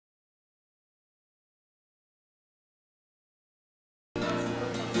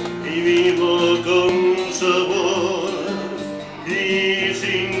y vivo con sabor y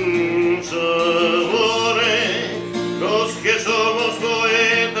sin sabores. Los que somos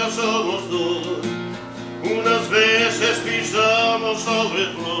poetas somos dos, unas veces pisamos sobre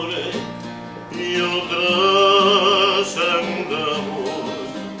flores y otras andamos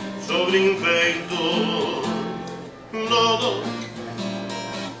sobre infectos. Lodo,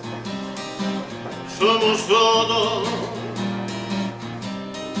 somos todos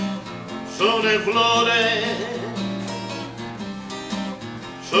sobre flores,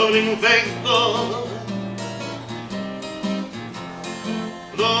 sobre infectos.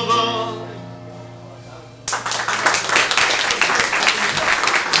 Lodo.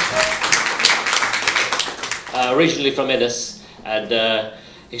 Originally from Ennis, and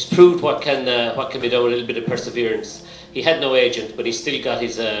he's proved what can be done with a little bit of perseverance. He had no agent, but he still got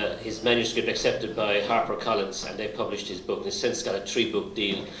his manuscript accepted by Harper Collins, and they published his book. And he's since got a 3-book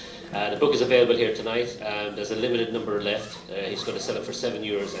deal. The book is available here tonight, and there's a limited number left. He's going to sell it for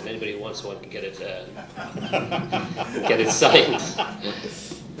 €7, and anybody who wants one can get it signed.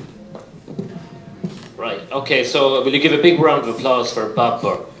 Right. Okay. So, will you give a big round of applause for Bob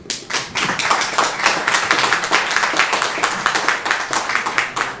Burke?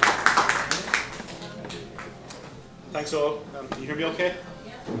 Thanks all. Can you hear me okay?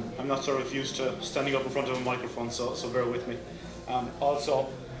 I'm not sort of used to standing up in front of a microphone, so bear with me. Also,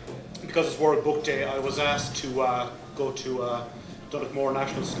 because it's World Book Day, I was asked to go to Donegal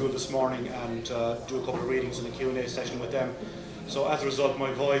National School this morning and do a couple of readings in a Q&A session with them. So as a result,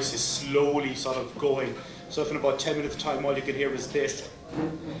 my voice is slowly sort of going. So if in about 10 minutes time all you can hear is this,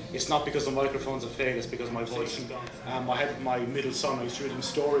 it's not because the microphones are failing, it's because my voice is gone. I had my middle son, I used to read him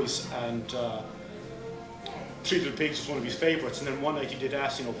stories, and Three Little Pigs was one of his favourites, and then one night he did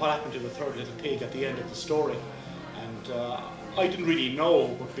ask, you know, what happened to the third little pig at the end of the story? And I didn't really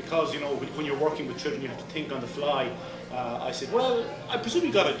know, but because, you know, when you're working with children you have to think on the fly, I said, well, I presume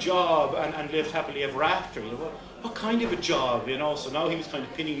he got a job and lived happily ever after, you know, what kind of a job, you know? So now he was kind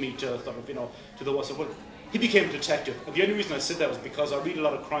of pinning me to sort of, you know, to the what. So, well, he became a detective, and the only reason I said that was because I read a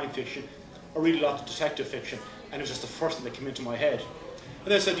lot of crime fiction, I read a lot of detective fiction, and it was just the first thing that came into my head. And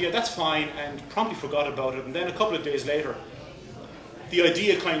then I said, yeah, that's fine, and promptly forgot about it. And then a couple of days later, the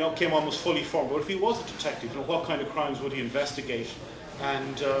idea kind of came almost fully formed. But if he was a detective, you know, what kind of crimes would he investigate?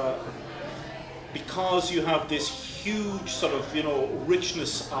 And because you have this huge sort of, you know,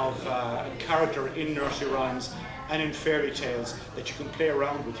 richness of character in nursery rhymes and in fairy tales that you can play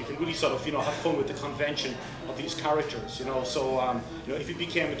around with, you can really sort of, you know, have fun with the convention of these characters, you know. So, you know, if he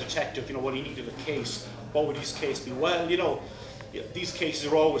became a detective, you know, when he needed a case, what would his case be? Well, you know, these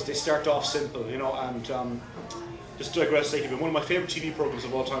cases are always, they start off simple, you know, and just to digress slightly, but one of my favourite TV programmes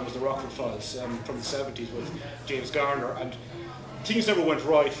of all time was the Rockford Files from the 70s with James Garner, and things never went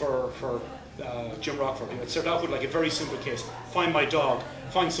right for Jim Rockford. You know, it started off with like a very simple case: find my dog,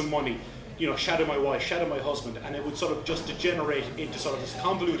 find some money, you know, shadow my wife, shadow my husband, and it would sort of just degenerate into sort of this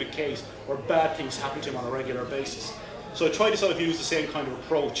convoluted case where bad things happen to him on a regular basis. So I tried to sort of use the same kind of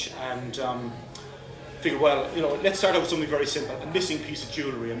approach and figured, well, you know, let's start out with something very simple: a missing piece of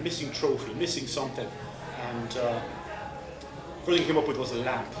jewellery, a missing trophy, missing something. And the first thing I came up with was a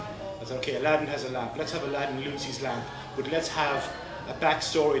lamp. I said, okay, Aladdin has a lamp. Let's have Aladdin lose his lamp, but let's have a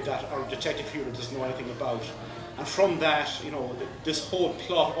backstory that our detective hero doesn't know anything about. And from that, you know, this whole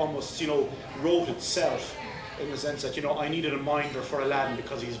plot almost, you know, wrote itself in the sense that, you know, I needed a minder for Aladdin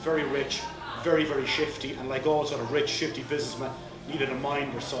because he's very rich, very, very shifty, and like all sort of rich, shifty businessmen, needed a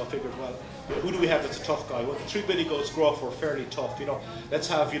minder. So I figured, well, who do we have that's a tough guy? Well, the Three Billy Goats Gruff were fairly tough, you know. Let's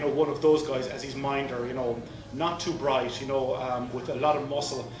have, you know, one of those guys as his minder, you know, not too bright, you know, with a lot of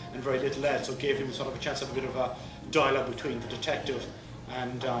muscle and very little lead. So it gave him sort of a chance to have a bit of a dialogue between the detective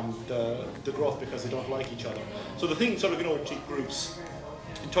and the Gruff, because they don't like each other. So the thing sort of, you know, took groups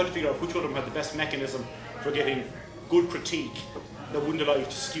and tried to figure out which one of them had the best mechanism for getting good critique that wouldn't allow you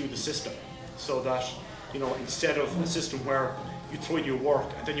to skew the system. So that, you know, instead of a system where you throw in your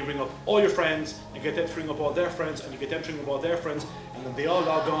work and then you ring up all your friends, you get them to ring up all their friends, and you get them to ring up all their friends, and then they all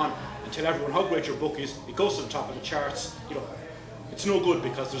log on and tell everyone how great your book is. It goes to the top of the charts. You know, it's no good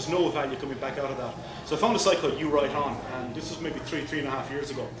because there's no value coming back out of that. So I found a site called You Write On, and this was maybe three and a half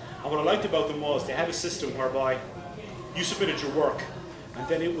years ago. And what I liked about them was they had a system whereby you submitted your work, and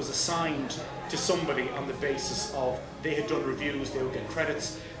then it was assigned to somebody on the basis of they had done reviews, they would get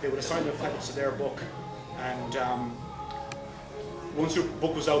credits, they would assign their credits to their book, and once your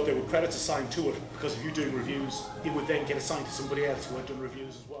book was out there with credits assigned to it, because of you doing reviews, it would then get assigned to somebody else who had done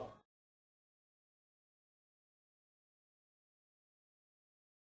reviews as well.